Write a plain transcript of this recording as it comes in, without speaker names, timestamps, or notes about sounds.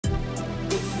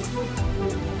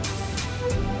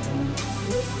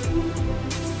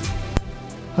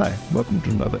Hi, welcome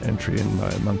to another entry in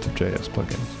my month of JS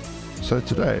plugins. So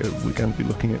today we're going to be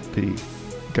looking at the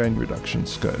gain reduction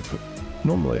scope.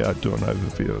 Normally I do an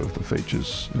overview of the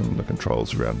features and the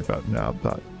controls around about now,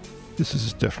 but this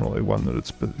is definitely one that it's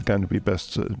going to be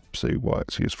best to see why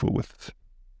it's useful with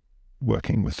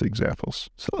working with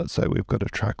examples. So let's say we've got a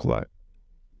track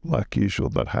like usual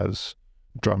that has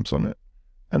drums on it,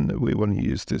 and that we want to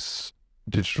use this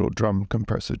digital drum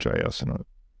compressor JS in it.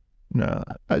 Now,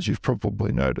 as you've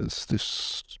probably noticed,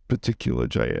 this particular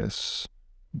JS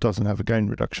doesn't have a gain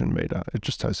reduction meter. It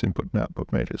just has input and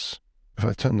output meters. If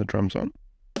I turn the drums on,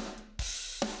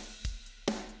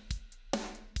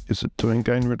 is it doing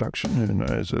gain reduction? Who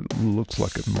knows? It looks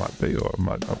like it might be or it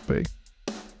might not be.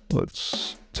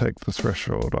 Let's take the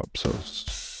threshold up so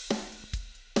it's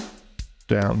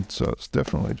down, so it's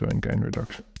definitely doing gain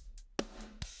reduction.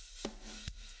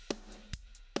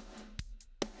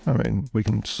 I mean, we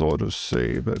can sort of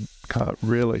see, but can't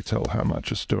really tell how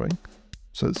much it's doing.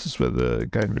 So this is where the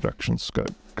gain reduction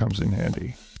scope comes in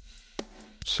handy.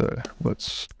 So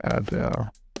let's add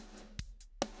our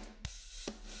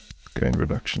gain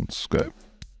reduction scope.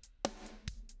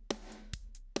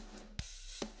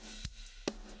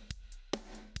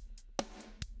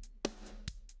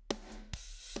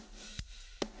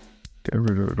 Get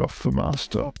rid of it off the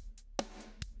master.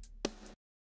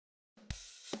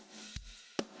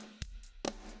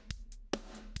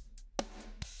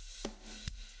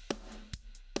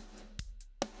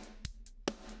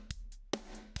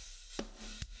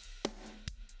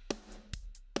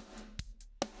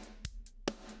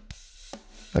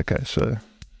 Okay, so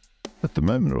at the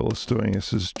moment all it's doing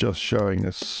is just showing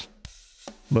us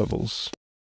levels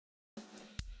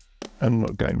and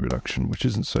not gain reduction, which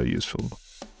isn't so useful.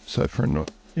 So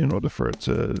in order for it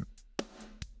to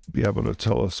be able to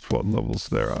tell us what levels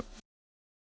they're at,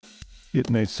 it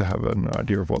needs to have an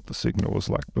idea of what the signal was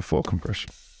like before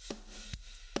compression.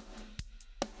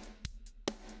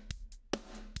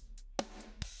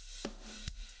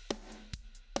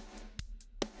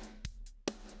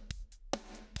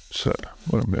 So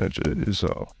what I'm going to do is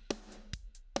I'll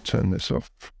turn this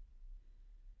off,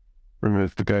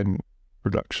 remove the gain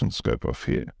reduction scope off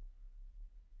here.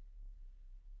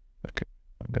 Okay,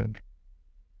 I'm going to,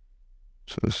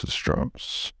 so this is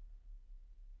drums.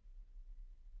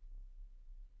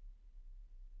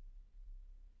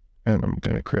 And I'm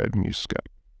going to create a new scope,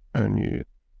 a new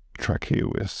track here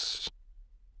with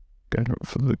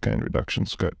for the gain reduction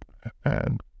scope.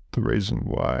 And the reason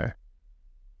why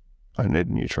I need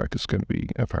a new track is going to be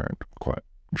apparent quite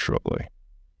shortly.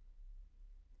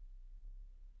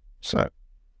 So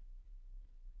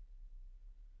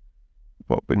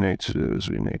what we need to do is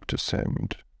we need to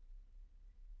send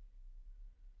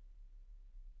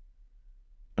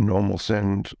a normal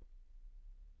send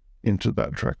into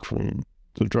that track from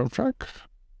the drum track.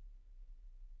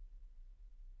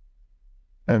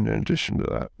 And in addition to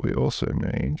that, we also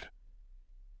need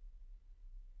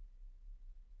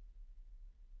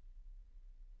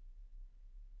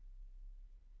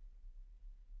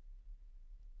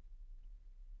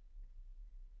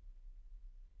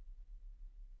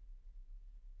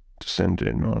to send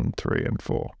in on 3 and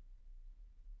 4.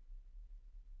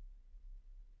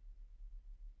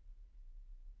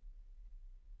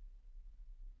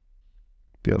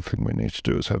 The other thing we need to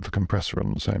do is have the compressor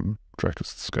on the same track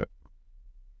as the scope.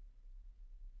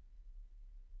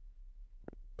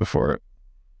 Before it,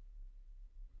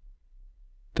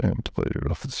 then delete it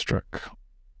off this track.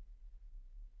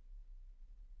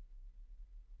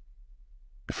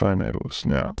 If I enable this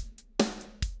now,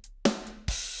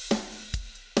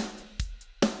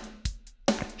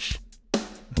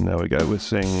 and there we go, we're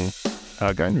seeing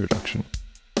our gain reduction.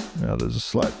 Now there's a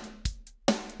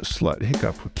slight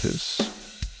hiccup with this,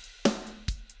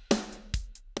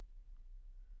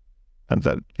 and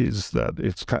that is that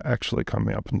it's actually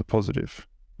coming up in the positive,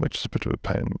 which is a bit of a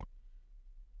pain.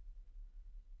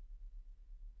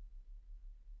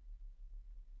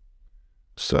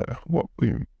 So what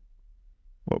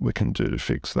we can do to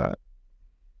fix that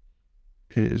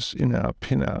is in our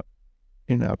pin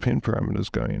parameters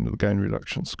going into the gain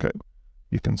reduction scope,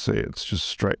 you can see it's just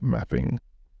straight mapping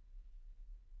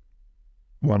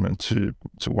 1 and 2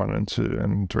 to 1 and 2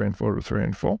 and 3 and 4 to 3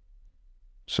 and 4.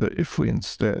 So if we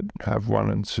instead have 1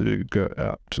 and 2 go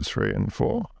out to 3 and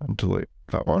 4 and delete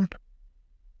that one,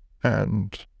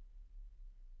 and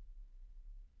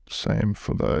same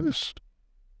for those.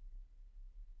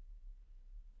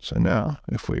 So now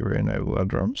if we re-enable our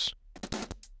drums,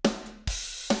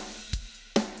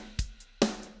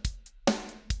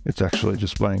 it's actually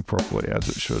just playing properly as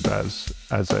it should, as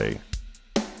a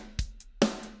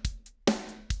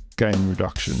gain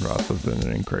reduction rather than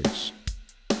an increase.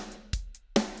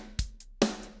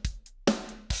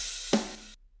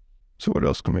 So what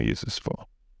else can we use this for?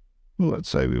 Well, let's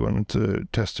say we wanted to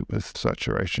test it with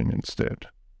saturation instead.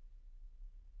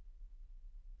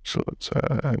 So let's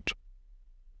add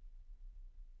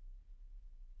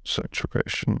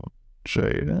saturation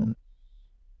JS.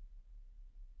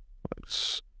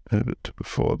 Let's edit it to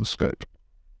before the scope.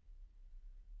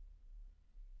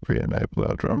 Re-enable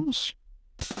our drums.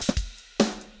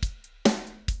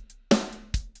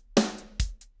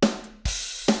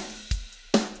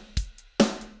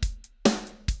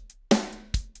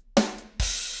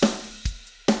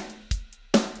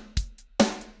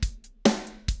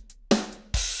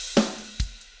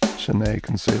 So now you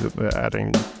can see that we're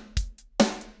adding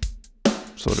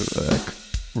sort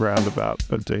of round about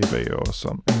a dB or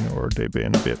something, or a dB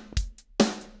and a bit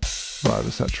via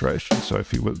the saturation. So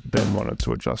if you would then wanted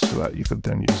to adjust to that, you could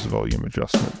then use the volume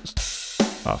adjustments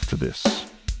after this.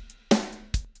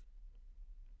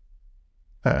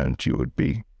 And you would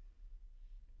be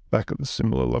back at the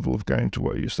similar level of gain to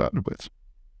what you started with.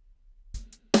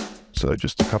 So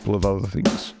just a couple of other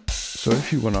things. So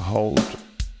if you want to hold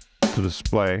the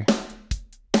display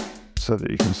so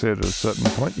that you can see it at a certain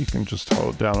point, you can just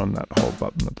hold down on that hold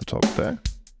button at the top there.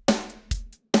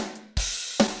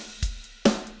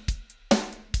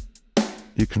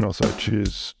 You can also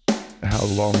choose how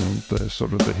long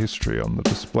the history on the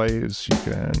display is. You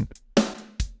can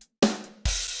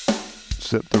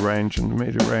set the range and the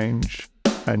meter range,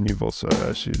 and you've also,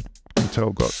 as you can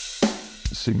tell, got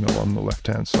a signal on the left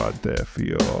hand side there for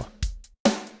your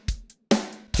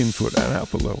input and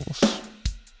output levels.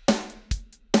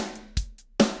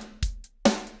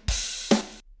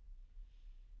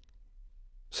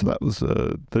 So that was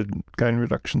the gain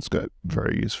reduction scope.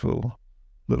 Very useful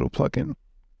little plugin.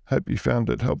 Hope you found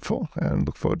it helpful, and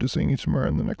look forward to seeing you tomorrow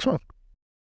in the next one.